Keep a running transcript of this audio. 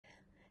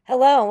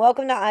Hello and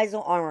welcome to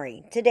Eisel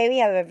Armory. Today we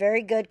have a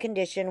very good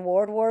condition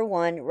World War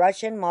I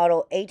Russian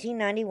model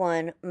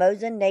 1891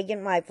 Mosin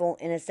Nagant rifle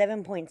in a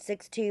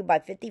 7.62 by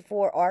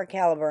 54R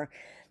caliber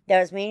that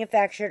was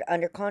manufactured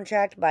under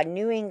contract by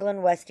New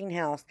England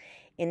Westinghouse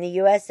in the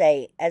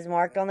USA as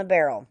marked on the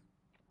barrel.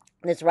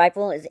 This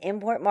rifle is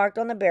import marked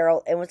on the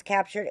barrel and was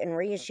captured and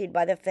reissued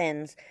by the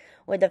Finns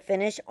with a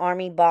Finnish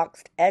Army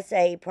boxed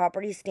SA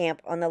property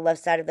stamp on the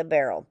left side of the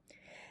barrel.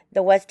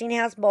 The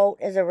Westinghouse bolt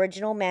is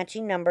original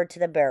matching number to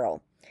the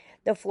barrel.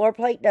 The floor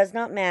plate does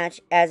not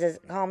match, as is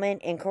common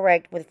and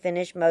correct with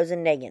finished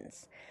Mosin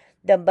Nagants.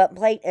 The butt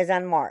plate is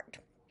unmarked.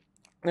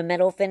 The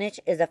metal finish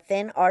is a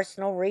thin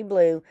Arsenal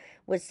re-blue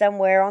with some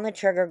wear on the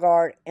trigger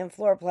guard and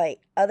floor plate.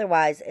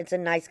 Otherwise, it's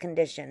in nice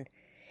condition.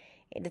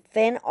 The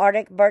thin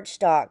Arctic birch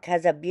stock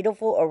has a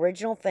beautiful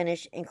original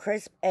finish and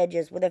crisp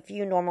edges with a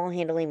few normal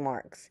handling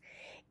marks.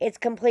 It's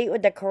complete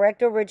with the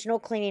correct original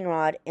cleaning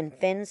rod and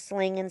fin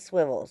sling and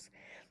swivels.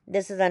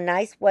 This is a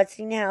nice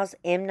Westinghouse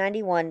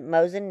M91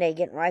 Mosin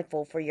Nagant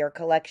rifle for your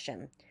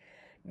collection.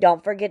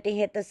 Don't forget to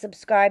hit the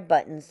subscribe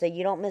button so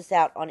you don't miss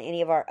out on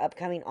any of our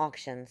upcoming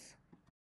auctions.